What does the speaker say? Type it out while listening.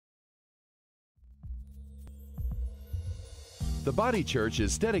The Body Church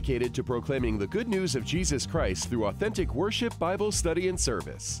is dedicated to proclaiming the good news of Jesus Christ through authentic worship, Bible study, and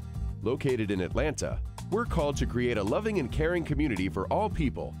service. Located in Atlanta, we're called to create a loving and caring community for all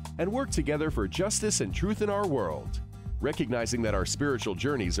people and work together for justice and truth in our world. Recognizing that our spiritual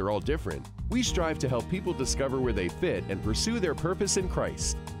journeys are all different, we strive to help people discover where they fit and pursue their purpose in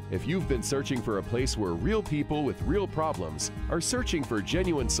Christ. If you've been searching for a place where real people with real problems are searching for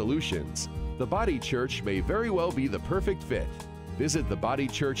genuine solutions, the Body Church may very well be the perfect fit. Visit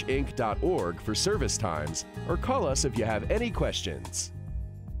thebodychurchinc.org for service times or call us if you have any questions.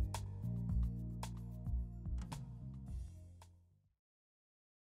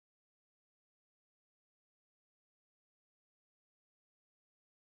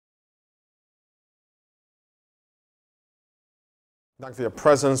 Thank you for your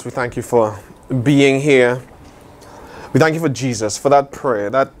presence. We thank you for being here. We thank you for Jesus, for that prayer,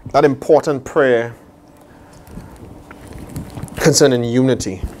 that important prayer concerning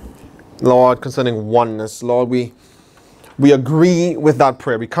unity. Lord, concerning oneness. Lord, we agree with that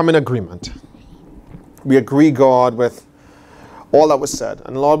prayer. We come in agreement. We agree, God, with all that was said.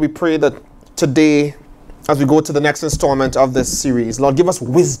 And Lord, we pray that today, as we go to the next installment of this series, Lord, give us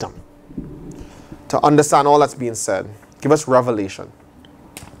wisdom to understand all that's being said. Give us revelation.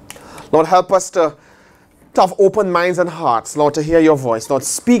 Lord, help us to have open minds and hearts, Lord, to hear your voice. Lord,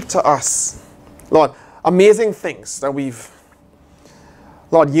 speak to us. Lord, amazing things that we've,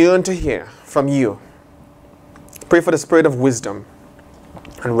 Lord, yearned to hear from you. Pray for the spirit of wisdom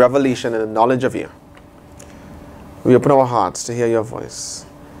and revelation and the knowledge of you. We open our hearts to hear your voice.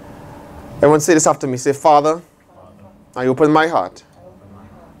 Everyone say this after me. Say, Father, I open my heart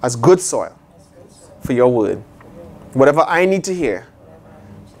as good soil for your word. Whatever I need to hear,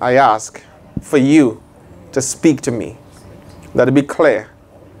 I ask for you to speak to me. Let it be clear.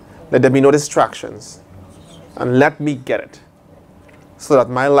 Let there be no distractions. And let me get it so that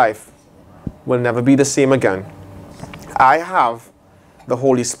my life will never be the same again. I have the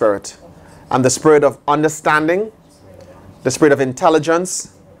Holy Spirit, and the spirit of understanding, the spirit of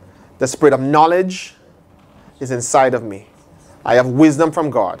intelligence, the spirit of knowledge is inside of me. I have wisdom from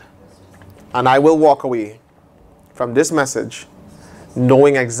God, and I will walk away from this message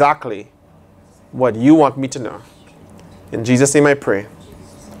knowing exactly what you want me to know. In Jesus' name I pray.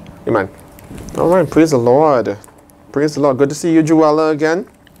 Amen. All right, praise the Lord. Praise the Lord. Good to see you, Joella, again.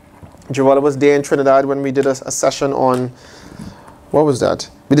 Joella was there in Trinidad when we did a session on, what was that?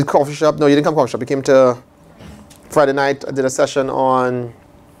 We did coffee shop. No, you didn't come coffee shop. You came to Friday night. I did a session on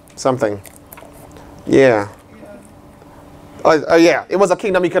something. Yeah. Yeah, it was a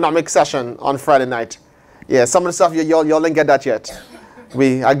Kingdom Economics session on Friday night. Yeah, some of the stuff y'all didn't get that yet.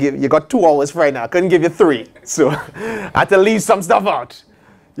 You got 2 hours right now. I couldn't give you 3, so I had to leave some stuff out.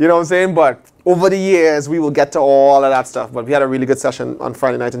 You know what I'm saying? But over the years, we will get to all of that stuff. But we had a really good session on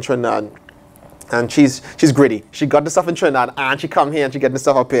Friday night in Trinidad, and she's gritty. She got the stuff in Trinidad, and she come here and she get the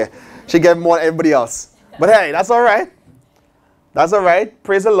stuff up here. She get more than everybody else. But hey, that's all right. That's all right.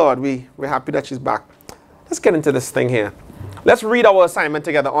 Praise the Lord. We're happy that she's back. Let's get into this thing here. Let's read our assignment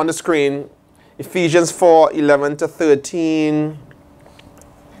together on the screen. Ephesians 4:11 to 13.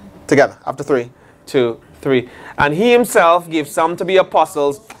 Together, after 3, 2, 3. And he himself gave some to be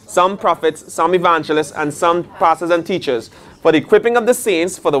apostles, some prophets, some evangelists, and some pastors and teachers, for the equipping of the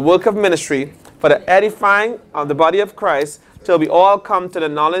saints, for the work of ministry, for the edifying of the body of Christ, till we all come to the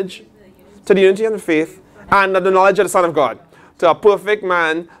knowledge, to the unity of the faith, and of the knowledge of the Son of God, to a perfect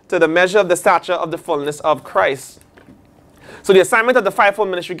man, to the measure of the stature of the fullness of Christ. So the assignment of the fivefold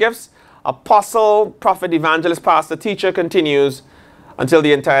ministry gifts, apostle, prophet, evangelist, pastor, teacher, continues until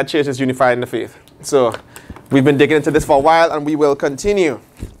the entire church is unified in the faith. So we've been digging into this for a while, and we will continue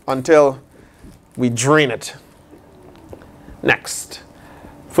until we drain it. Next,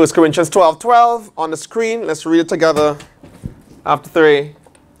 1 Corinthians 12:12 on the screen. Let's read it together. After 3,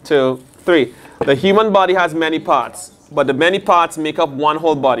 2, 3. The human body has many parts, but the many parts make up one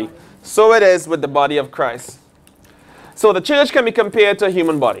whole body. So it is with the body of Christ. So the church can be compared to a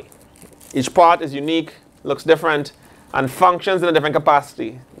human body. Each part is unique, looks different, and functions in a different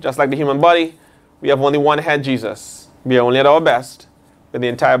capacity. Just like the human body, we have only one head, Jesus. We are only at our best when the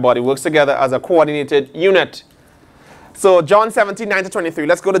entire body works together as a coordinated unit. So John 17:9 to 23.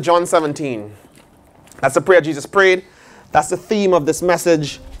 Let's go to John 17. That's the prayer Jesus prayed. That's the theme of this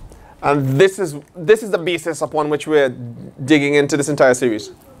message. And this is the basis upon which we're digging into this entire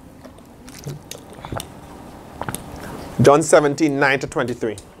series. John 17:9 to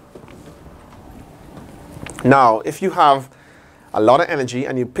 23. Now, if you have a lot of energy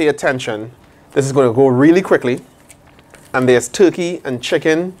and you pay attention, this is going to go really quickly. And there's turkey and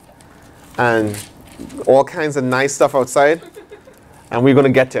chicken and all kinds of nice stuff outside. And we're going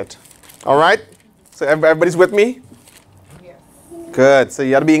to get it. All right? So everybody's with me? Yes. Good. So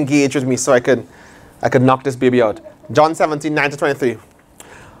you got to be engaged with me so I could knock this baby out. John 17, 9 to 23.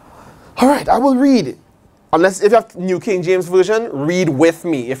 All right, I will read. Unless if you have New King James Version, read with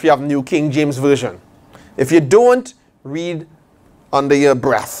me if you have New King James Version. If you don't, read under your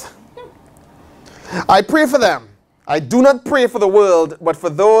breath. I pray for them. I do not pray for the world, but for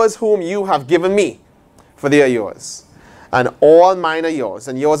those whom you have given me, for they are yours. And all mine are yours,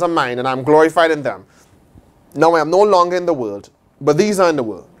 and yours are mine, and I am glorified in them. Now I am no longer in the world, but these are in the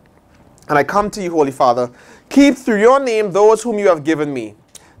world. And I come to you, Holy Father, keep through your name those whom you have given me,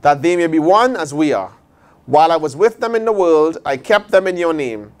 that they may be one as we are. While I was with them in the world, I kept them in your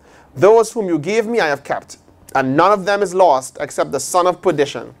name. Those whom you gave me I have kept, and none of them is lost except the son of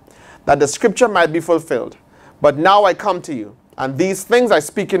perdition, that the scripture might be fulfilled. But now I come to you, and these things I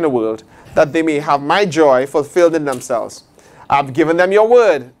speak in the world, that they may have my joy fulfilled in themselves. I have given them your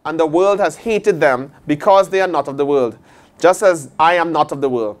word, and the world has hated them, because they are not of the world, just as I am not of the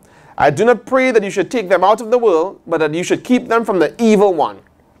world. I do not pray that you should take them out of the world, but that you should keep them from the evil one.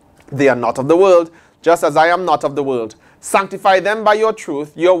 They are not of the world, just as I am not of the world. Sanctify them by your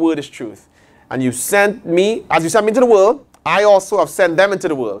truth. Your word is truth. And you sent me, as you sent me into the world, I also have sent them into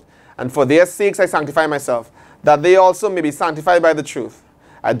the world. And for their sakes I sanctify myself, that they also may be sanctified by the truth.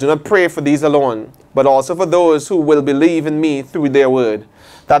 I do not pray for these alone, but also for those who will believe in me through their word,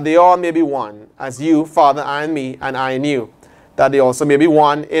 that they all may be one, as you, Father, I in me, and I in you, that they also may be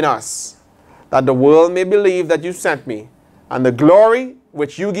one in us, that the world may believe that you sent me, and the glory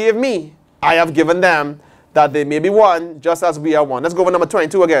which you gave me, I have given them, that they may be one, just as we are one. Let's go over number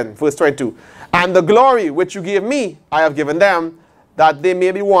 22 again, verse 22. And the glory which you gave me, I have given them, that they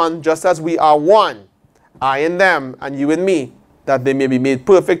may be one, just as we are one. I in them, and you in me, that they may be made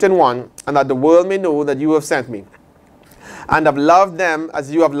perfect in one, and that the world may know that you have sent me, and have loved them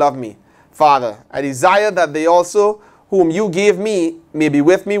as you have loved me. Father, I desire that they also, whom you gave me, may be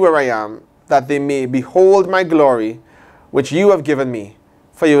with me where I am, that they may behold my glory, which you have given me.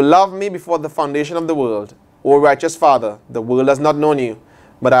 For you loved me before the foundation of the world. O righteous Father, the world has not known you,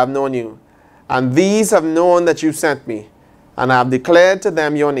 but I have known you. And these have known that you sent me, and I have declared to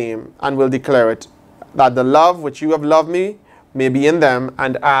them your name, and will declare it, that the love which you have loved me may be in them,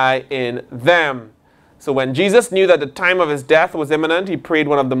 and I in them. So when Jesus knew that the time of his death was imminent, he prayed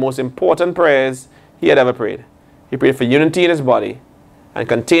one of the most important prayers he had ever prayed. He prayed for unity in his body, and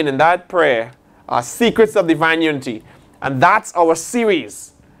contained in that prayer are secrets of divine unity. And that's our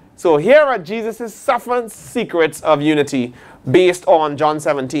series. So here are Jesus' 7 secrets of unity based on John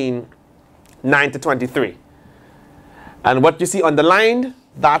 17, 9 to 23. And what you see underlined,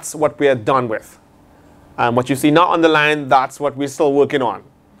 that's what we are done with. And what you see not underlined, that's what we're still working on.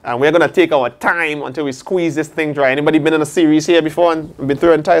 And we're going to take our time until we squeeze this thing dry. Anybody been in a series here before and been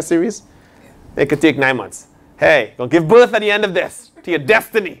through an entire series? It could take 9 months. Hey, go give birth at the end of this to your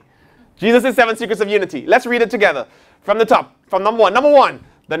destiny. Jesus' 7 secrets of unity. Let's read it together. From the top, from number 1. Number 1,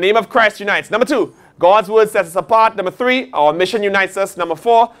 the name of Christ unites. Number 2, God's word sets us apart. Number 3, our mission unites us. Number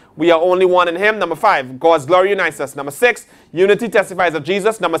 4, we are only one in him. Number 5, God's glory unites us. Number 6, unity testifies of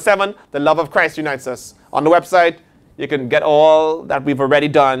Jesus. Number 7, the love of Christ unites us. On the website, you can get all that we've already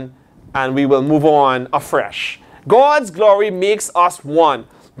done, and we will move on afresh. God's glory makes us one.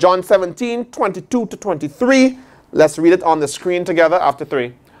 John 17, 22 to 23. Let's read it on the screen together after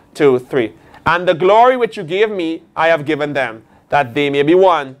 3, 2, 3. And the glory which you gave me, I have given them, that they may be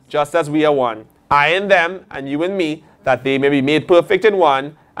one, just as we are one. I in them, and you in me, that they may be made perfect in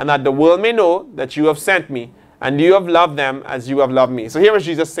one, and that the world may know that you have sent me, and you have loved them as you have loved me. So here is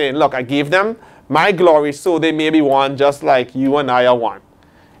Jesus saying, look, I gave them my glory so they may be one, just like you and I are one.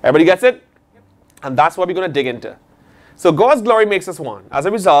 Everybody gets it? And that's what we're going to dig into. So God's glory makes us one. As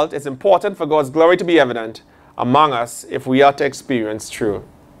a result, it's important for God's glory to be evident among us if we are to experience true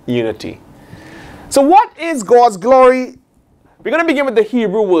unity. So what is God's glory? We're going to begin with the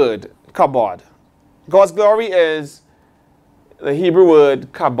Hebrew word, kabod. God's glory is the Hebrew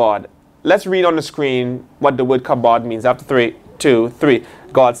word kabod. Let's read on the screen what the word kabod means after 3, 2, 3.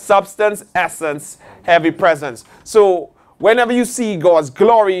 God's substance, essence, heavy presence. So whenever you see God's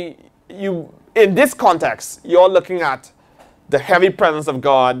glory, in this context, you're looking at the heavy presence of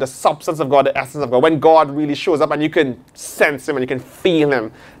God, the substance of God, the essence of God. When God really shows up and you can sense him and you can feel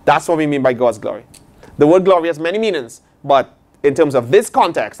him. That's what we mean by God's glory. The word glory has many meanings, but in terms of this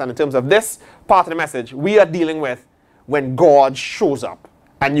context and in terms of this part of the message, we are dealing with when God shows up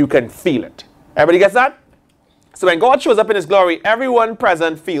and you can feel it. Everybody gets that? So when God shows up in his glory, everyone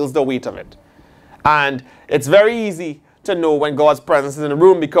present feels the weight of it. And it's very easy to know when God's presence is in the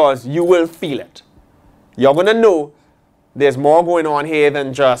room because you will feel it. You're going to know there's more going on here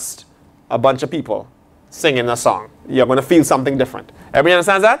than just a bunch of people singing a song. You're going to feel something different. Everybody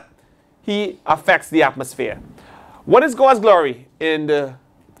understands that? He affects the atmosphere. What is God's glory in the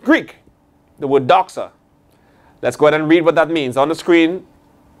Greek? The word doxa. Let's go ahead and read what that means. On the screen,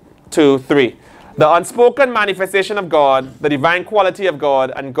 2, 3. The unspoken manifestation of God, the divine quality of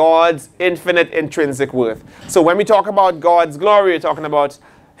God, and God's infinite intrinsic worth. So when we talk about God's glory, we're talking about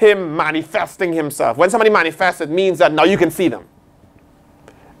Him manifesting Himself. When somebody manifests, it means that now you can see them.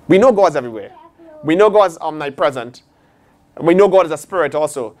 We know God's everywhere. We know God's omnipresent. We know God is a spirit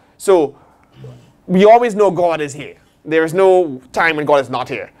also. So we always know God is here. There is no time when God is not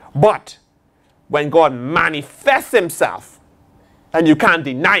here. But when God manifests Himself, and you can't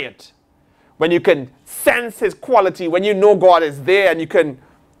deny it, when you can sense His quality, when you know God is there, and you can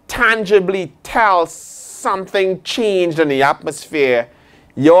tangibly tell something changed in the atmosphere,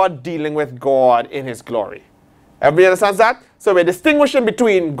 you're dealing with God in His glory. Everybody understands that? So we're distinguishing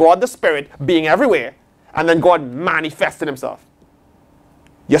between God the Spirit being everywhere and then God manifesting Himself.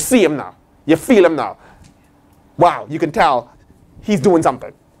 You see Him now. You feel Him now. Wow, you can tell He's doing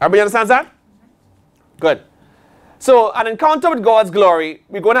something. Everybody understands that? Good. So an encounter with God's glory,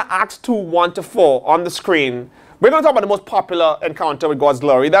 we're going to Acts 2, 1-4 on the screen. We're going to talk about the most popular encounter with God's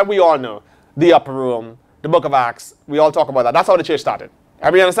glory that we all know. The upper room, the book of Acts. We all talk about that. That's how the church started.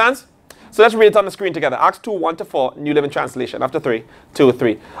 Everybody understands? So let's read it on the screen together. Acts 2, 1-4, New Living Translation. After 3, 2,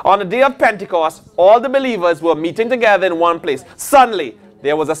 3. On the day of Pentecost, all the believers were meeting together in one place. Suddenly,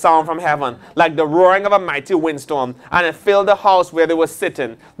 there was a sound from heaven, like the roaring of a mighty windstorm, and it filled the house where they were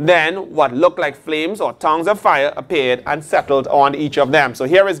sitting. Then what looked like flames or tongues of fire appeared and settled on each of them. So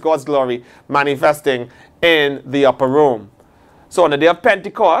here is God's glory manifesting in the upper room. So on the day of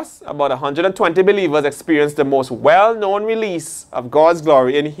Pentecost, about 120 believers experienced the most well-known release of God's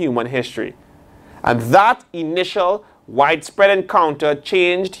glory in human history. And that initial widespread encounter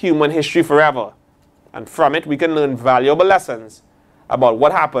changed human history forever. And from it, we can learn valuable lessons about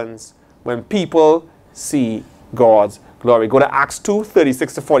what happens when people see God's glory. Go to Acts 2,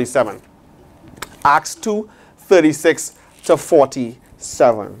 36-47. Acts 2,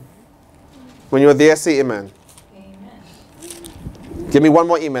 36-47. When you're there, say amen. Amen. Give me one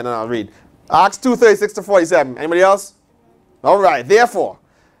more amen and I'll read. Acts 2, 36-47. Anybody else? All right. Therefore,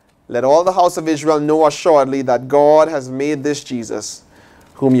 let all the house of Israel know assuredly that God has made this Jesus,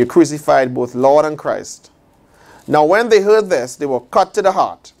 whom you crucified, both Lord and Christ. Now when they heard this, they were cut to the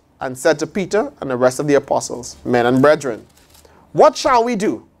heart, and said to Peter and the rest of the apostles, men and brethren, what shall we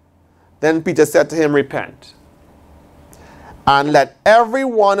do? Then Peter said to him, repent, and let every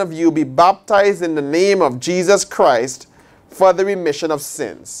one of you be baptized in the name of Jesus Christ for the remission of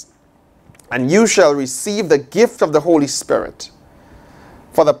sins, and you shall receive the gift of the Holy Spirit.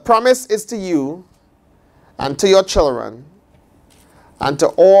 For the promise is to you, and to your children, and to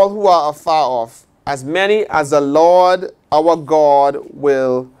all who are afar off, as many as the Lord our God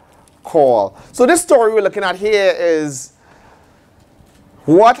will call. So this story we're looking at here is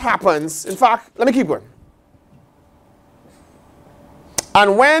what happens. In fact, let me keep going.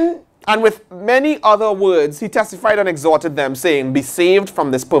 And with many other words, he testified and exhorted them, saying, be saved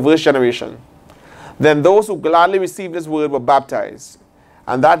from this perverse generation. Then those who gladly received his word were baptized.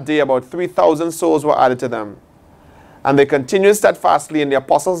 And that day about 3,000 souls were added to them. And they continued steadfastly in the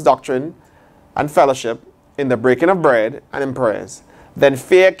apostles' doctrine and fellowship, in the breaking of bread and in prayers. Then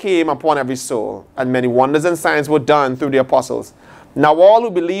fear came upon every soul, and many wonders and signs were done through the apostles. Now all who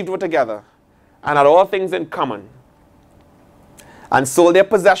believed were together, and had all things in common, and sold their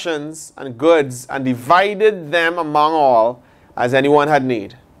possessions and goods, and divided them among all, as anyone had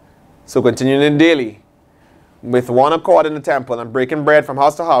need. So continuing daily, with one accord in the temple, and breaking bread from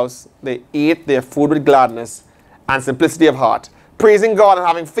house to house, they ate their food with gladness and simplicity of heart, praising God and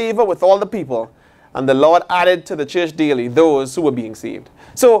having favor with all the people. And the Lord added to the church daily those who were being saved.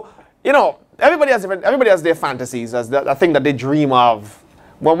 So, you know, everybody has their fantasies, as the thing that they dream of.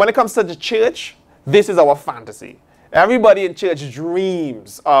 When it comes to the church, this is our fantasy. Everybody in church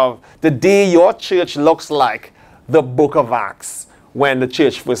dreams of the day your church looks like the book of Acts when the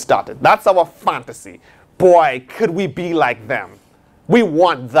church first started. That's our fantasy. Boy, could we be like them. We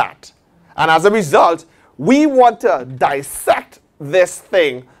want that. And as a result, we want to dissect this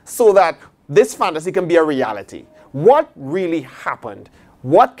thing so that this fantasy can be a reality. What really happened?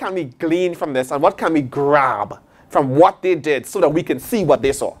 What can we glean from this, and what can we grab from what they did so that we can see what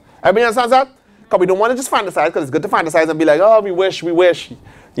they saw? Everybody understands that? Because we don't want to just fantasize, because it's good to fantasize and be like, oh, we wish,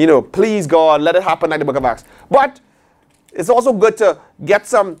 you know, please God, let it happen like the book of Acts. But it's also good to get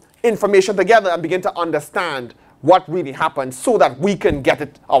some information together and begin to understand what really happened so that we can get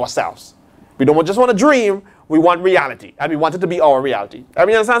it ourselves. We don't just want to dream. we want reality, and we want it to be our reality.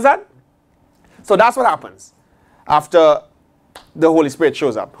 Everybody understands that? So that's what happens after the Holy Spirit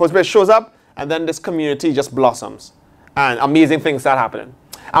shows up. Holy Spirit shows up, and then this community just blossoms, and amazing things start happening.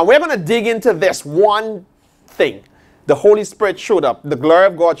 And we're going to dig into this one thing. The Holy Spirit showed up. The glory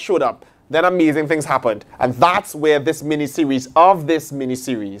of God showed up. Then amazing things happened. And that's where this mini-series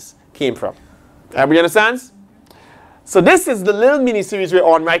came from. Everybody understands? So this is the little mini-series we're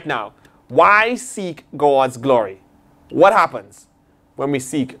on right now. Why seek God's glory? What happens when we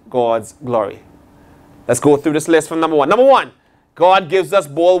seek God's glory? Let's go through this list from number one. Number one, God gives us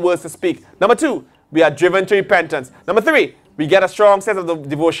bold words to speak. Number two, we are driven to repentance. Number three, we get a strong sense of the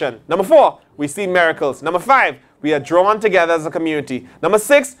devotion. Number four, we see miracles. Number five, we are drawn together as a community. Number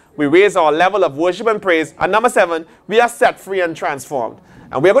six, we raise our level of worship and praise. And number seven, we are set free and transformed.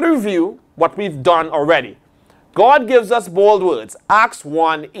 And we're going to review what we've done already. God gives us bold words. Acts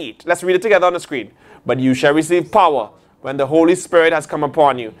 1:8. Let's read it together on the screen. But you shall receive power when the Holy Spirit has come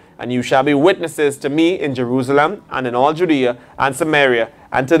upon you, and you shall be witnesses to me in Jerusalem and in all Judea and Samaria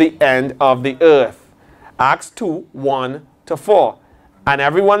and to the end of the earth. Acts 2:1-4. And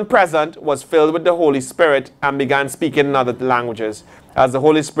everyone present was filled with the Holy Spirit and began speaking in other languages, as the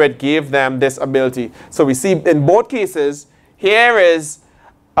Holy Spirit gave them this ability. So we see in both cases, here is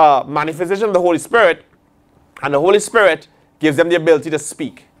a manifestation of the Holy Spirit, and the Holy Spirit gives them the ability to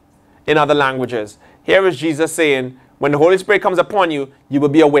speak in other languages. Here is Jesus saying, when the Holy Spirit comes upon you, you will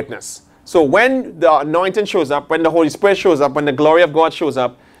be a witness. So when the anointing shows up, when the Holy Spirit shows up, when the glory of God shows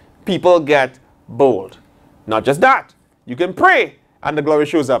up, people get bold. Not just that. You can pray and the glory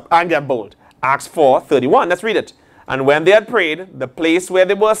shows up and get bold. Acts 4:31. Let's read it. And when they had prayed, the place where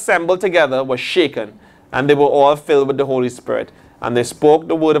they were assembled together was shaken, and they were all filled with the Holy Spirit. And they spoke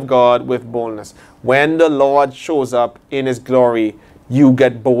the word of God with boldness. When the Lord shows up in his glory, you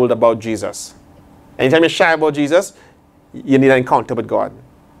get bold about Jesus. Anytime you're shy about Jesus, you need an encounter with God.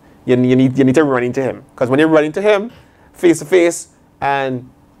 You need to run into him. Because when you run into him, face to face, and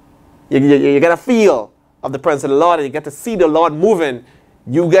you get a feel of the presence of the Lord, and you get to see the Lord moving,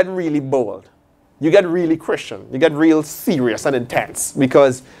 you get really bold. You get really Christian. You get real serious and intense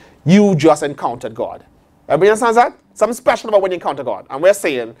because you just encountered God. Everybody understands that? Something special about when you encounter God. And we're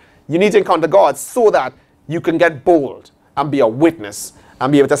saying you need to encounter God so that you can get bold and be a witness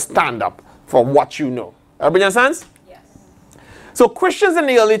and be able to stand up for what you know. Everybody understands? Yes. So Christians in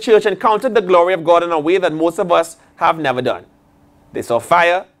the early church encountered the glory of God in a way that most of us have never done. They saw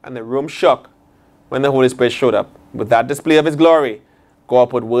fire and the room shook when the Holy Spirit showed up. With that display of his glory, God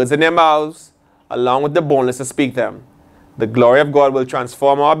put words in their mouths along with the boldness to speak them. The glory of God will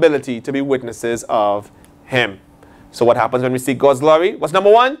transform our ability to be witnesses of him. So what happens when we seek God's glory? What's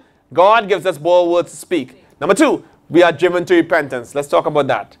number one? God gives us bold words to speak. Number two, we are driven to repentance. Let's talk about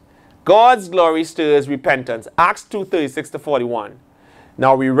that. God's glory stirs repentance. Acts 2:36-41.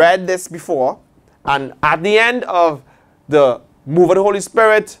 Now we read this before, and at the end of the move of the Holy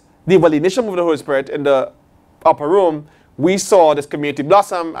Spirit, the initial move of the Holy Spirit in the upper room, we saw this community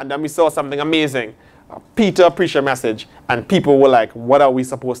blossom, and then we saw something amazing. Peter preached a message, and people were like, what are we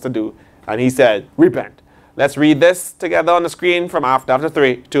supposed to do? And he said, repent. Let's read this together on the screen from after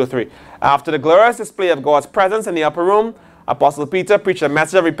 2 or 3. After the glorious display of God's presence in the upper room, Apostle Peter preached a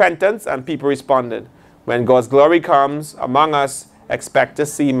message of repentance, and people responded. When God's glory comes among us, expect to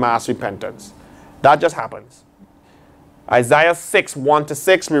see mass repentance. That just happens. Isaiah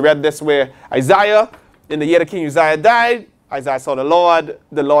 6:1-6, we read this where Isaiah, in the year that King Uzziah died, Isaiah saw the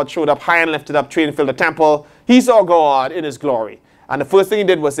Lord showed up high and lifted up, tree and filled the temple. He saw God in his glory. And the first thing he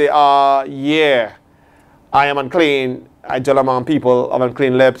did was say, yeah, I am unclean. I dwell among people of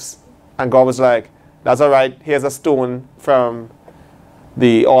unclean lips. And God was like, that's all right. Here's a stone from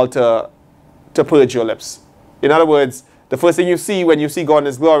the altar to purge your lips. In other words, the first thing you see when you see God in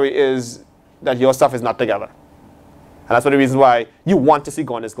his glory is that your stuff is not together. And that's one of the reasons why you want to see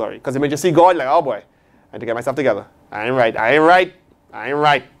God in his glory. Because it makes you see God like, oh boy, I need to get myself together. I ain't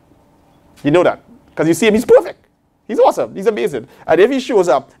right. You know that. Because you see him, he's perfect. He's awesome. He's amazing. And if he shows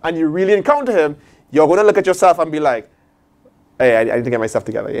up and you really encounter him, you're going to look at yourself and be like, hey, I need to get myself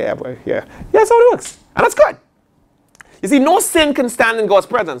together. Yeah, boy. Yeah. Yeah, that's how it works. And that's good. You see, no sin can stand in God's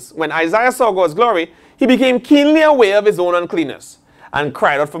presence. When Isaiah saw God's glory, he became keenly aware of his own uncleanness and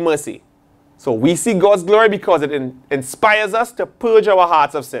cried out for mercy. So we see God's glory because it inspires us to purge our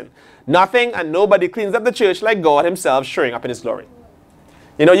hearts of sin. Nothing and nobody cleans up the church like God himself showing up in his glory.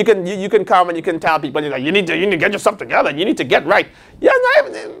 You know, you can come and you can tell people, you're like, you need to get yourself together. You need to get right. Yeah,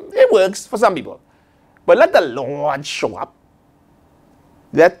 it works for some people. But let the Lord show up.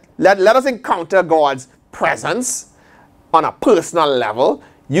 Let us encounter God's presence on a personal level.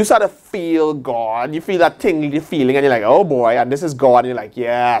 you start to feel God. You feel that tingly feeling, and you're like, oh boy, and this is God. And you're like,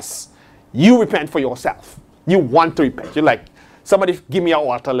 yes. You repent for yourself. You want to repent. You're like, somebody give me an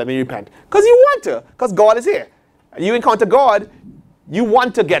altar, let me repent. Because you want to, because God is here. You encounter God, you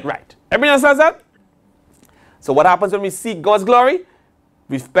want to get right. Everybody understands that? So what happens when we seek God's glory?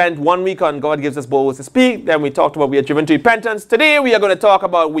 We spent 1 week on God gives us boldness to speak. Then we talked about we are driven to repentance. Today we are going to talk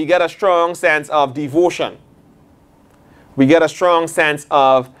about we get a strong sense of devotion. We get a strong sense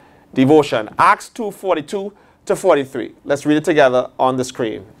of devotion. Acts 2:42 to 43. Let's read it together on the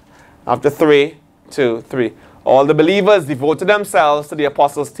screen. After 3, 2, 3. All the believers devoted themselves to the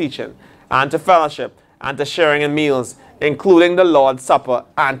apostles' teaching and to fellowship and to sharing in meals, including the Lord's Supper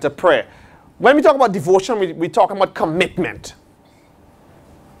and to prayer. When we talk about devotion, we talk about commitment.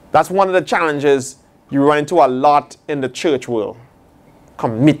 That's one of the challenges you run into a lot in the church world.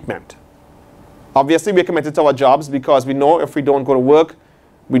 Commitment. Obviously, we're committed to our jobs because we know if we don't go to work,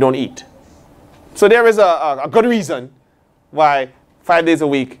 we don't eat. So there is a good reason why 5 days a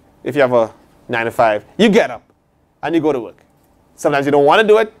week, if you have a 9 to 5, you get up and you go to work. Sometimes you don't want to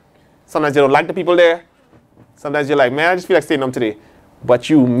do it. Sometimes you don't like the people there. Sometimes you're like, man, I just feel like staying home today. But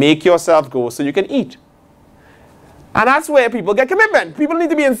you make yourself go so you can eat. And that's where people get commitment. People need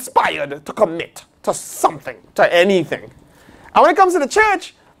to be inspired to commit to something, to anything. And when it comes to the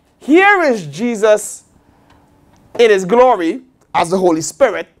church, here is Jesus in his glory as the Holy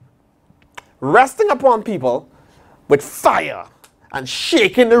Spirit resting upon people with fire and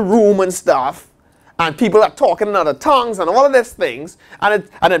shaking the room and stuff. And people are talking in other tongues and all of these things. And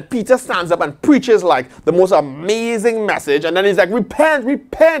then Peter stands up and preaches like the most amazing message. And then he's like, repent,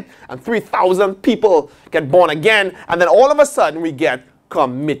 repent. And 3,000 people get born again. And then all of a sudden we get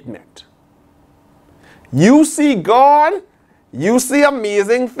commitment. You see God. You see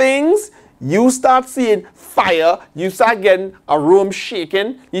amazing things. You start seeing fire. You start getting a room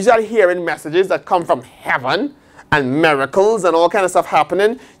shaking. You start hearing messages that come from heaven. And miracles and all kind of stuff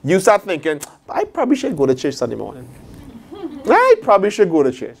happening, you start thinking, I probably should go to church Sunday morning. I probably should go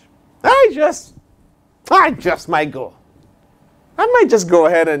to church. I just might go. I might just go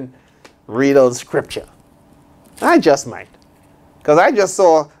ahead and read old scripture. I just might. Because I just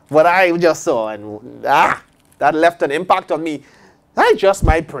saw what I just saw, and that left an impact on me. I just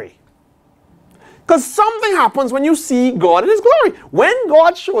might pray. Because something happens when you see God in his glory. When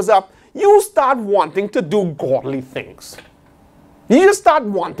God shows up, you start wanting to do godly things. You just start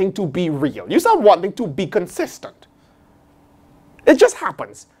wanting to be real. You start wanting to be consistent. It just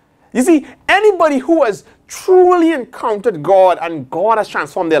happens. You see, anybody who has truly encountered God and God has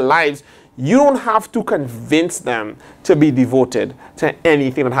transformed their lives, you don't have to convince them to be devoted to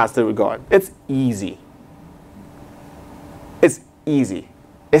anything that has to do with God. It's easy. It's easy.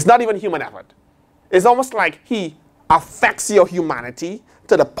 It's not even human effort. It's almost like he affects your humanity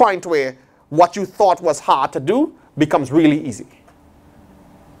to the point where what you thought was hard to do becomes really easy.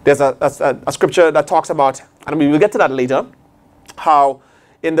 There's a scripture that talks about, and we will get to that later, how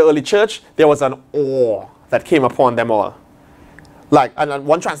in the early church there was an awe that came upon them all. Like, and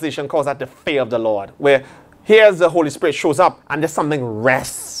one translation calls that the fear of the Lord, where here's the Holy Spirit shows up and there's something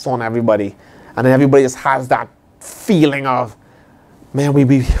rests on everybody. And then everybody just has that feeling of, man,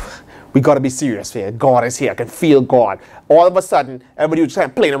 we got to be serious here. God is here. I can feel God. All of a sudden, everybody was kind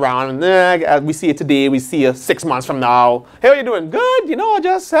of playing around. And we see it today. We see it 6 months from now. Hey, how you doing? Good. You know,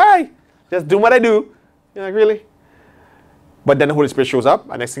 just doing what I do. You're like, really? But then the Holy Spirit shows up.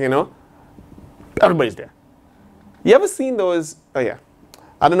 And next thing you know, everybody's there. You ever seen those? Oh, yeah.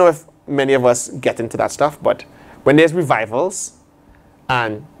 I don't know if many of us get into that stuff. But when there's revivals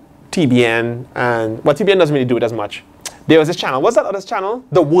and TBN, and well, TBN doesn't really do it as much. There was this channel. What's that other channel?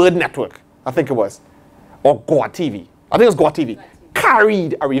 The Word Network, I think it was. Or God TV. I think it was God TV.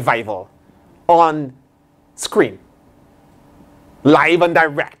 Carried a revival on screen. Live and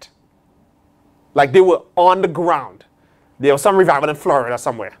direct. Like they were on the ground. There was some revival in Florida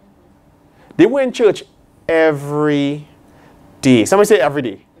somewhere. They were in church every day. Somebody say every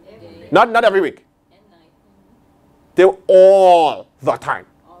day. Not every week. They were all the time.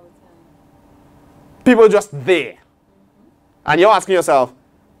 People just there. And you're asking yourself,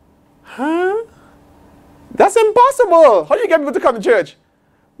 huh? That's impossible. How do you get people to come to church?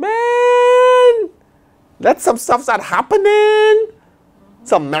 Man, let some stuff start happening.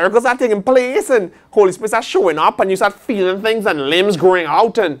 Some miracles are taking place and Holy Spirit starts showing up and you start feeling things and limbs growing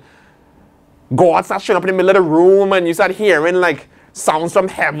out and God starts showing up in the middle of the room and you start hearing like sounds from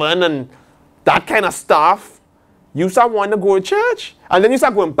heaven and that kind of stuff. You start wanting to go to church. And then you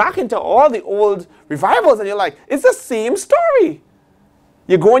start going back into all the old revivals and you're like, it's the same story.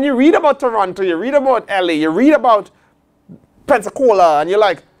 You go and you read about Toronto, you read about LA, you read about Pensacola, and you're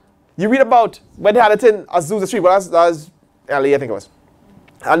like, you read about when they had it in Azusa Street, well, that was LA, I think it was.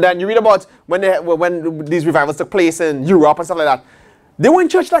 And then you read about when these revivals took place in Europe and stuff like that. They were in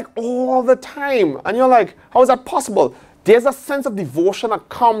church like all the time. And you're like, how is that possible? There's a sense of devotion that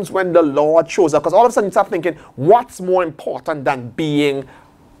comes when the Lord shows up. Because all of a sudden you start thinking, what's more important than being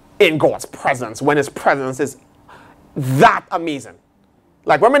in God's presence when His presence is that amazing?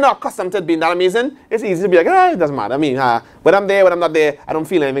 Like when we're not accustomed to being that amazing, it's easy to be like, it doesn't matter. I mean, when I'm there, when I'm not there, I don't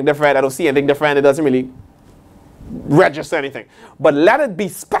feel anything different. I don't see anything different. It doesn't really register anything. But let it be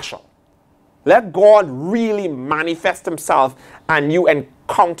special. Let God really manifest Himself and you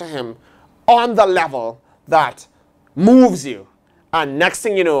encounter Him on the level that moves you. And next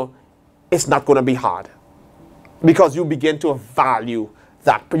thing you know, it's not going to be hard. Because you begin to value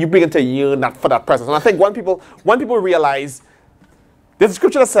that. You begin to yearn that for that presence. And I think when people realize, there's a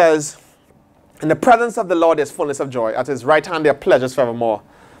scripture that says, in the presence of the Lord is fullness of joy. At His right hand there are pleasures forevermore.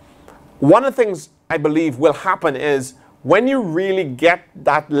 One of the things I believe will happen is when you really get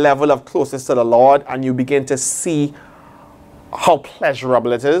that level of closeness to the Lord and you begin to see how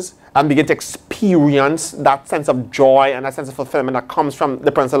pleasurable it is and begin to experience that sense of joy and that sense of fulfillment that comes from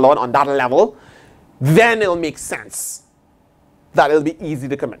the presence of the Lord on that level, then it'll make sense that it'll be easy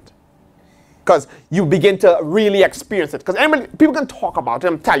to commit. Because you begin to really experience it. Because people can talk about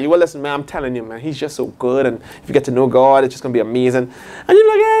him, tell you, well, listen, man, I'm telling you, man, he's just so good. And if you get to know God, it's just going to be amazing. And you're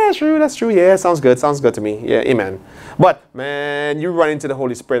like, yeah, that's true. Yeah, sounds good to me. Yeah, amen. But, man, you run into the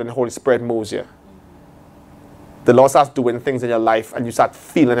Holy Spirit and the Holy Spirit moves you. The Lord starts doing things in your life and you start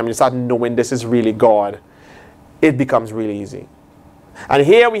feeling Him. You start knowing this is really God. It becomes really easy. And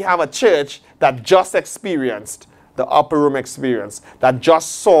here we have a church that just experienced the upper room experience, that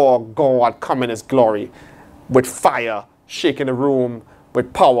just saw God come in His glory with fire, shaking the room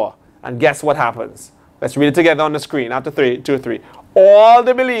with power. And guess what happens? Let's read it together on the screen after 2 or 3. All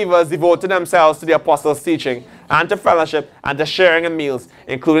the believers devoted themselves to the apostles' teaching and to fellowship and to sharing in meals,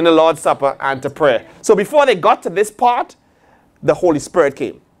 including the Lord's Supper and to prayer. So before they got to this part, the Holy Spirit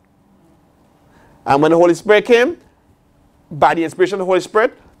came. And when the Holy Spirit came, by the inspiration of the Holy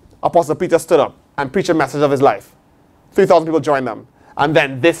Spirit, Apostle Peter stood up and preached a message of his life. 3,000 people joined them. And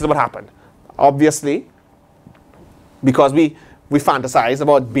then this is what happened. Obviously, because we fantasize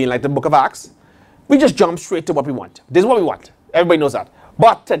about being like the book of Acts, we just jump straight to what we want. This is what we want. Everybody knows that.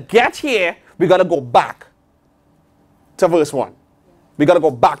 But to get here, we got to go back to verse 1. We got to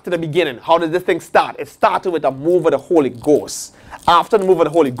go back to the beginning. How did this thing start? It started with the move of the Holy Ghost. After the move of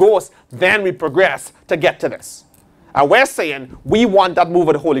the Holy Ghost, then we progress to get to this. And we're saying we want that move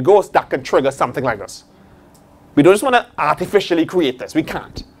of the Holy Ghost that can trigger something like this. We don't just want to artificially create this. We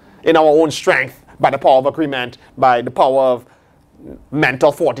can't. In our own strength, by the power of agreement, by the power of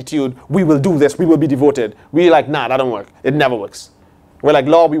mental fortitude, we will do this. We will be devoted. We're like, nah, that don't work. It never works. We're like,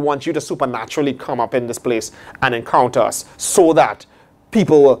 Lord, we want you to supernaturally come up in this place and encounter us so that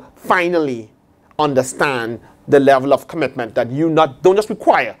people will finally understand the level of commitment that you don't just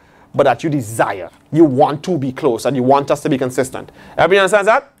require, but that you desire. You want to be close and you want us to be consistent. Everybody understands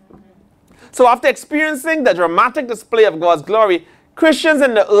that? So after experiencing the dramatic display of God's glory, Christians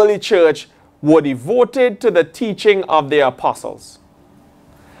in the early church were devoted to the teaching of their apostles,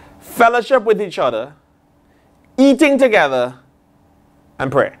 fellowship with each other, eating together, and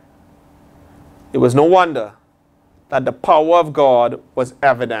prayer. It was no wonder that the power of God was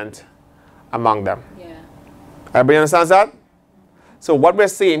evident among them. Yeah. Everybody understands that? So what we're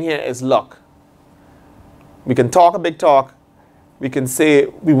saying here is, look, we can talk a big talk. We can say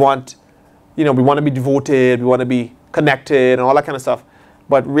we want to be devoted, we want to be connected and all that kind of stuff.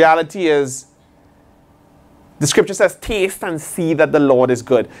 But reality is, the scripture says, taste and see that the Lord is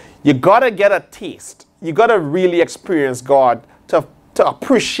good. You got to get a taste. You got to really experience God to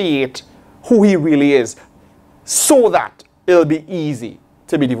appreciate who He really is so that it'll be easy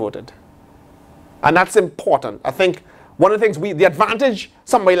to be devoted. And that's important. I think one of the things the advantage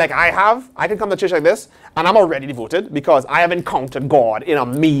somebody like I can come to church like this and I'm already devoted because I have encountered God in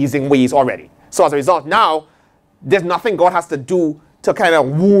amazing ways already. So as a result, now there's nothing God has to do to kind of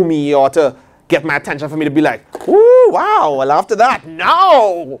woo me or to get my attention for me to be like, ooh, wow, well after that,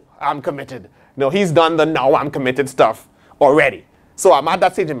 now I'm committed. No, He's done the now I'm committed stuff already. So I'm at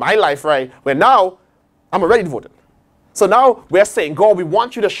that stage in my life, right, where now I'm already devoted. So now we're saying, God, we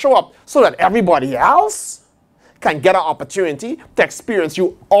want you to show up so that everybody else can get an opportunity to experience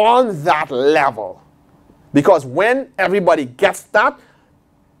you on that level. Because when everybody gets that,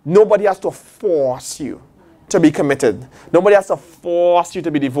 nobody has to force you to be committed. Nobody has to force you to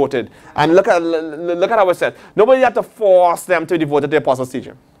be devoted. And look at how it said. Nobody had to force them to be devoted to the apostles'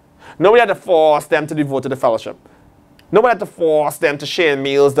 teaching. Nobody had to force them to be devoted to fellowship. Nobody had to force them to share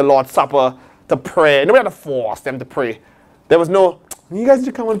meals, the Lord's Supper, to pray. Nobody had to force them to pray. There was no, you guys need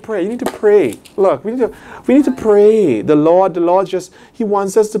to come and pray. You need to pray. Look, we need to pray. The Lord just, He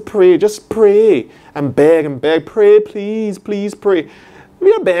wants us to pray. Just pray and beg and beg. Pray, please, please pray.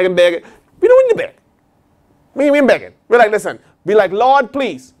 We don't beg and beg. We don't need to beg. We ain't begging. We're like, listen, be like, Lord,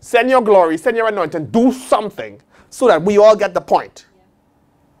 please, send your glory, send your anointing, do something so that we all get the point.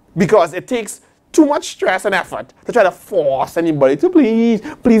 Because it takes too much stress and effort to try to force anybody to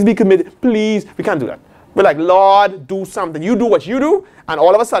please be committed. Please, we can't do that. We're like, Lord, do something. You do what you do, and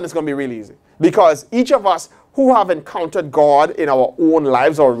all of a sudden it's going to be really easy. Because each of us who have encountered God in our own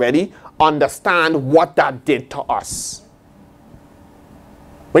lives already understand what that did to us.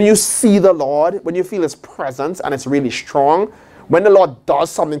 When you see the Lord, when you feel His presence and it's really strong, when the Lord does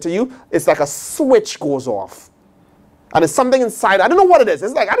something to you, it's like a switch goes off. And it's something inside. I don't know what it is.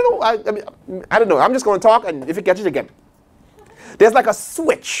 It's like, I don't know. I don't know. I'm just going to talk, and if you catch it again. There's like a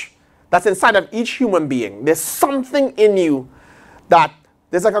switch that's inside of each human being. There's something in you that,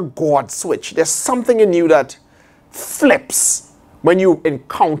 there's like a God switch. There's something in you that flips when you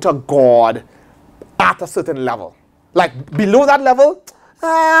encounter God at a certain level. Like below that level,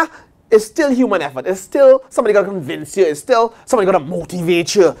 it's still human effort. It's still somebody got to convince you. It's still somebody got to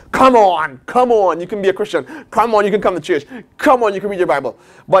motivate you. Come on, you can be a Christian. Come on, you can come to church. Come on, you can read your Bible.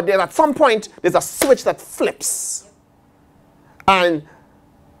 But then at some point, there's a switch that flips. And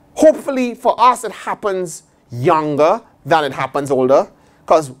hopefully for us, it happens younger than it happens older.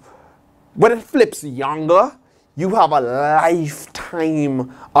 Because when it flips younger, you have a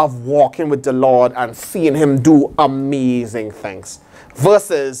lifetime of walking with the Lord and seeing Him do amazing things.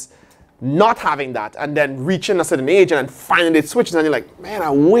 Versus not having that and then reaching a certain age and then finding it switches, and you're like, man, I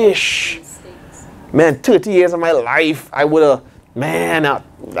wish, man, 30 years of my life, I would have, man,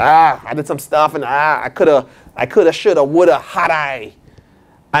 I did some stuff and I could have, should have, would have, had I.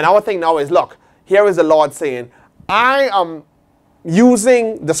 And our thing now is, look, here is the Lord saying, I am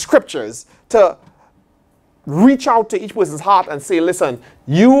using the scriptures to reach out to each person's heart and say, listen,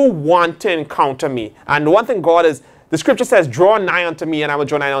 you want to encounter me. And the one thing God is, the scripture says, draw nigh unto me and I will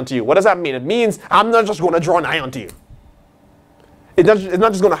draw nigh unto you. What does that mean? It means I'm not just going to draw nigh unto you. It's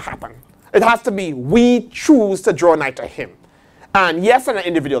not just going to happen. It has to be we choose to draw nigh to Him. And yes, on an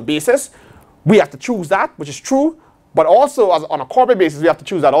individual basis, we have to choose that, which is true. But also on a corporate basis, we have to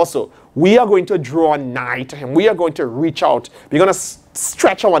choose that also. We are going to draw nigh to Him. We are going to reach out. We're going to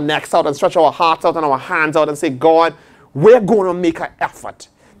stretch our necks out and stretch our hearts out and our hands out and say, God, we're going to make an effort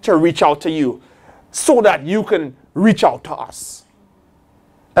to reach out to you so that you can reach out to us.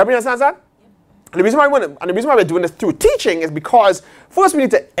 Everybody understands that? And the reason why we're doing this through teaching is because first we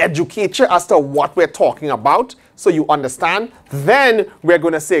need to educate you as to what we're talking about so you understand. Then we're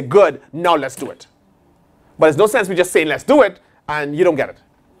going to say, good, now let's do it. But there's no sense we just saying let's do it and you don't get it.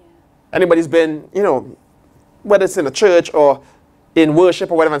 Yeah. Anybody's been, whether it's in a church or in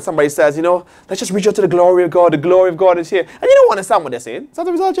worship or whatever, and somebody says, let's just reach out to the glory of God. The glory of God is here. And you don't understand what they're saying. So as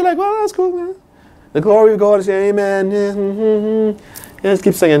a result, you're like, well, that's cool, man. The glory of God is here, amen. Yeah, just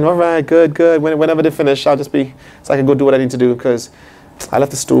keep singing. All right, good. Whenever they finish, I'll just be, so I can go do what I need to do because I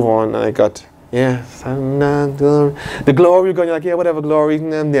left the stove on and I got, the glory of God. You're like, yeah, whatever, glory,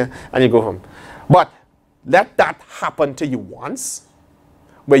 and you go home. But let that happen to you once,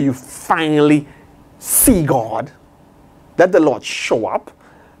 where you finally see God. Let the Lord show up,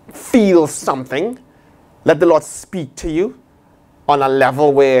 feel something. Let the Lord speak to you on a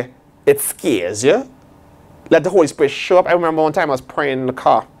level where it scares you. Let the Holy Spirit show up. I remember one time I was praying in the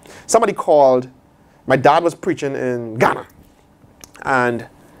car. Somebody called. My dad was preaching in Ghana. And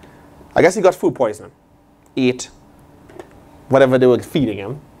I guess he got food poisoning. Ate whatever they were feeding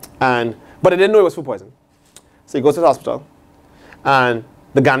him. But they didn't know it was food poisoning. So he goes to the hospital. And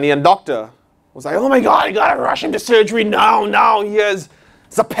the Ghanaian doctor was like, oh my God, you got to rush him to surgery now. His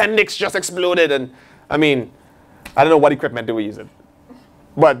appendix just exploded. And I mean, I don't know what equipment they were using.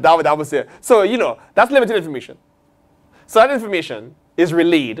 But that was it. So, that's limited information. So that information is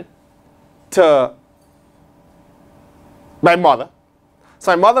relayed to my mother.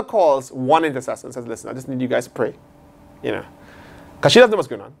 So my mother calls one intercessor and says, listen, I just need you guys to pray. Because she doesn't know what's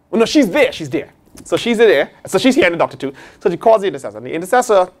going on. Well, no, she's there. So she's there. So she's hearing the doctor too. So she calls the intercessor. And the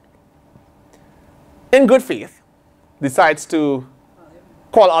intercessor, in good faith, decides to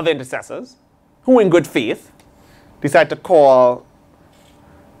call other intercessors who in good faith decide to call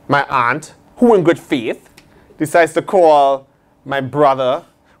my aunt, who in good faith decides to call my brother,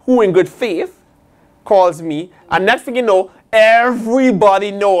 who in good faith calls me. And next thing you know,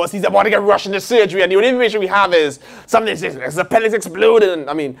 everybody knows he's about to get rushed into surgery. And the only information we have is something, his appendix exploded. And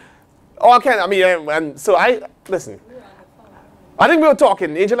and so listen, I think we were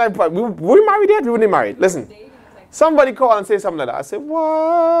talking, Angel and I, were we married yet? We weren't married. Listen, somebody called and say something like that. I said,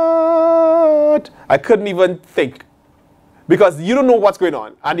 what? I couldn't even think. Because you don't know what's going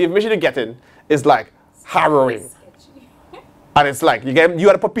on. And the information you're getting is like harrowing. And it's like, you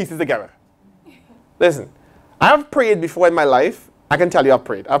got to put pieces together. Listen, I have prayed before in my life. I can tell you I've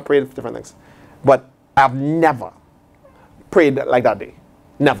prayed. I've prayed for different things. But I've never prayed like that day.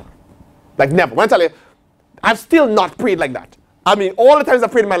 Never. Like never. When I tell you, I've still not prayed like that. I mean, all the times I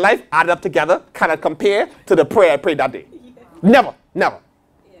prayed in my life added up together, cannot compare to the prayer I prayed that day. Yeah. Never, never.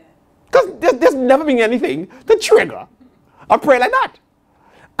 Because there's never been anything to trigger a prayer like that.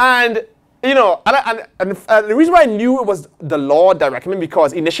 And, you know, and the reason why I knew it was the Lord directing me,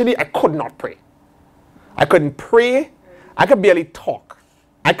 because initially I could not pray. I couldn't pray. I could barely talk.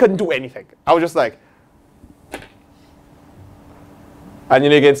 I couldn't do anything. I was just like, and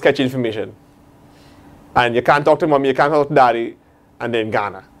you get sketchy information. And you can't talk to mommy, you can't talk to daddy, and they're in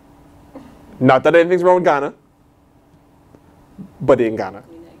Ghana. Not that anything's wrong with Ghana, but they're in Ghana.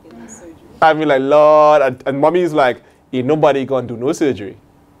 I mean, like, Lord, and mommy's like, ain't nobody gonna do no surgery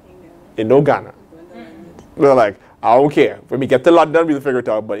in no Ghana. They're like, I don't care. When we get to London, we'll figure it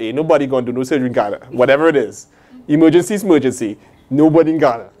out, but ain't nobody gonna do no surgery in Ghana. Whatever it is. Emergency is emergency. Nobody in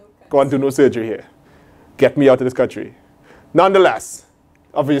Ghana gonna do no surgery here. Get me out of this country. Nonetheless,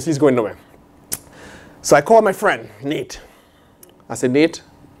 obviously he's going nowhere. So I called my friend, Nate. I said, Nate,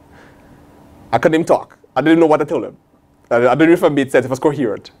 I couldn't even talk. I didn't know what I told him. I didn't know if I made sense, if it was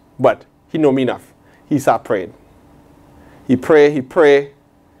coherent. But he knew me enough. He started praying. He prayed,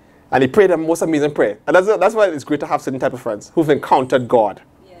 and he prayed the most amazing prayer. And that's why it's great to have certain type of friends who've encountered God.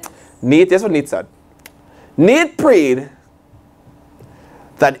 Yes. Nate, that's what Nate said. Nate prayed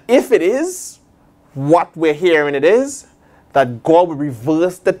that if it is what we're hearing it is, that God will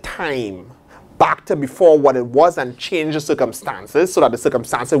reverse the time back to before what it was and change the circumstances so that the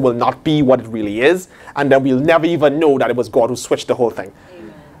circumstances will not be what it really is, and then we'll never even know that it was God who switched the whole thing.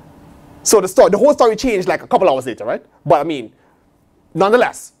 Amen. So the whole story changed like a couple hours later, right? But I mean,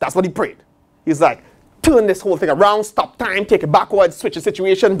 nonetheless, that's what he prayed. He's like, turn this whole thing around, stop time, take it backwards, switch the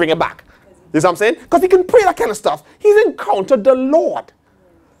situation, bring it back. You see what I'm saying? Because he can pray that kind of stuff. He's encountered the Lord.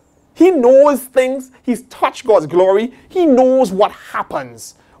 He knows things. He's touched God's glory. He knows what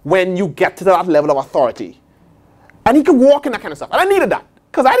happens when you get to that level of authority. And he could walk in that kind of stuff. And I needed that.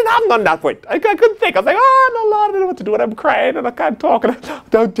 Because I didn't have none at that point. I couldn't think. I was like, oh, no, Lord, I don't know what to do. And I'm crying and I can't talk.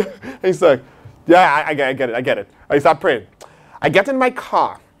 And he's like, yeah, I get it. I start praying. I get in my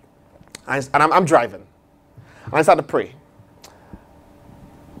car. And I'm driving. And I start to pray.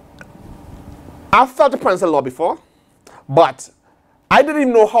 I've felt the presence of the Lord before. But I didn't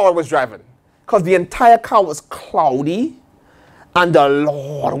even know how I was driving. Because the entire car was cloudy. And the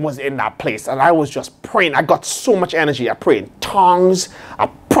Lord was in that place. And I was just praying. I got so much energy. I prayed in tongues. I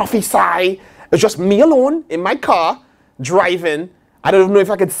prophesied. It was just me alone in my car, driving. I don't even know if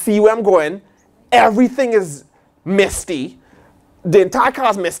I could see where I'm going. Everything is misty. The entire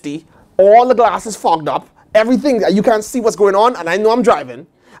car is misty. All the glass is fogged up. Everything, you can't see what's going on. And I know I'm driving.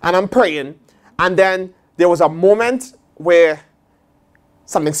 And I'm praying. And then there was a moment where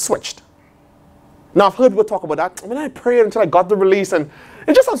something switched. Now, I've heard people talk about that. I mean, I prayed until I got the release, and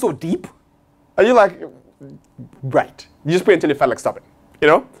it just sounds so deep. And you're like, right. You just pray until you felt like stopping, you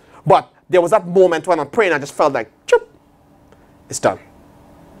know? But there was that moment when I'm praying, I just felt like, choop, it's done.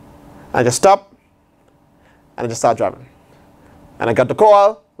 I just stopped, and I just started driving. And I got the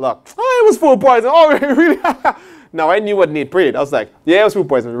call. Look, oh, it was food poisoning. Oh, really? Now, I knew what Nate prayed. I was like, yeah, it was food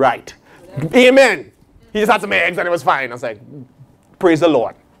poisoning. Right. Amen. He just had some eggs, and it was fine. I was like, praise the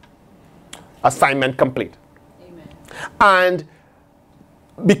Lord. Assignment complete. Amen. And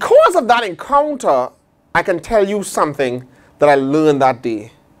because of that encounter, I can tell you something that I learned that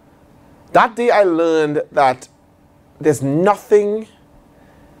day. That day I learned that there's nothing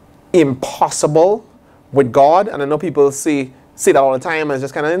impossible with God. And I know people say that all the time, and it's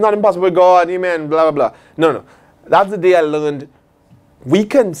just kind of, it's not impossible with God, amen, blah, blah, blah. No. That's the day I learned we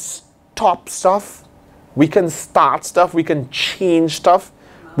can stop stuff, we can start stuff, we can change stuff.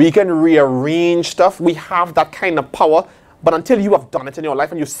 We can rearrange stuff. We have that kind of power. But until you have done it in your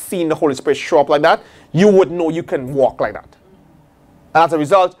life and you've seen the Holy Spirit show up like that, you would know you can walk like that. And as a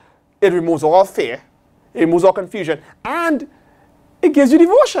result, it removes all fear. It removes all confusion. And it gives you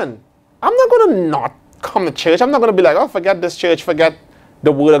devotion. I'm not going to not come to church. I'm not going to be like, oh, forget this church, forget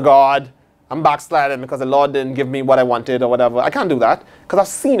the word of God. I'm backsliding because the Lord didn't give me what I wanted or whatever. I can't do that because I've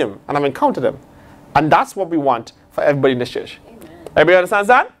seen him and I've encountered him. And that's what we want for everybody in this church. Everybody understands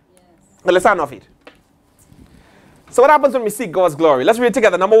that? Yes. Well, let's stand off it. So what happens when we seek God's glory? Let's read it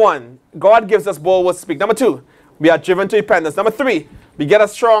together. Number one, God gives us bold words to speak. Number two, We are driven to repentance. Number 3, we get a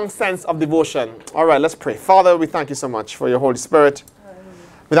strong sense of devotion. All right, let's pray. Father, we thank you so much for your Holy Spirit.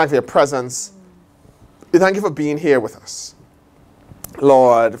 We thank you for your presence. We thank you for being here with us.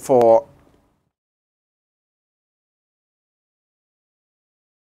 Lord, for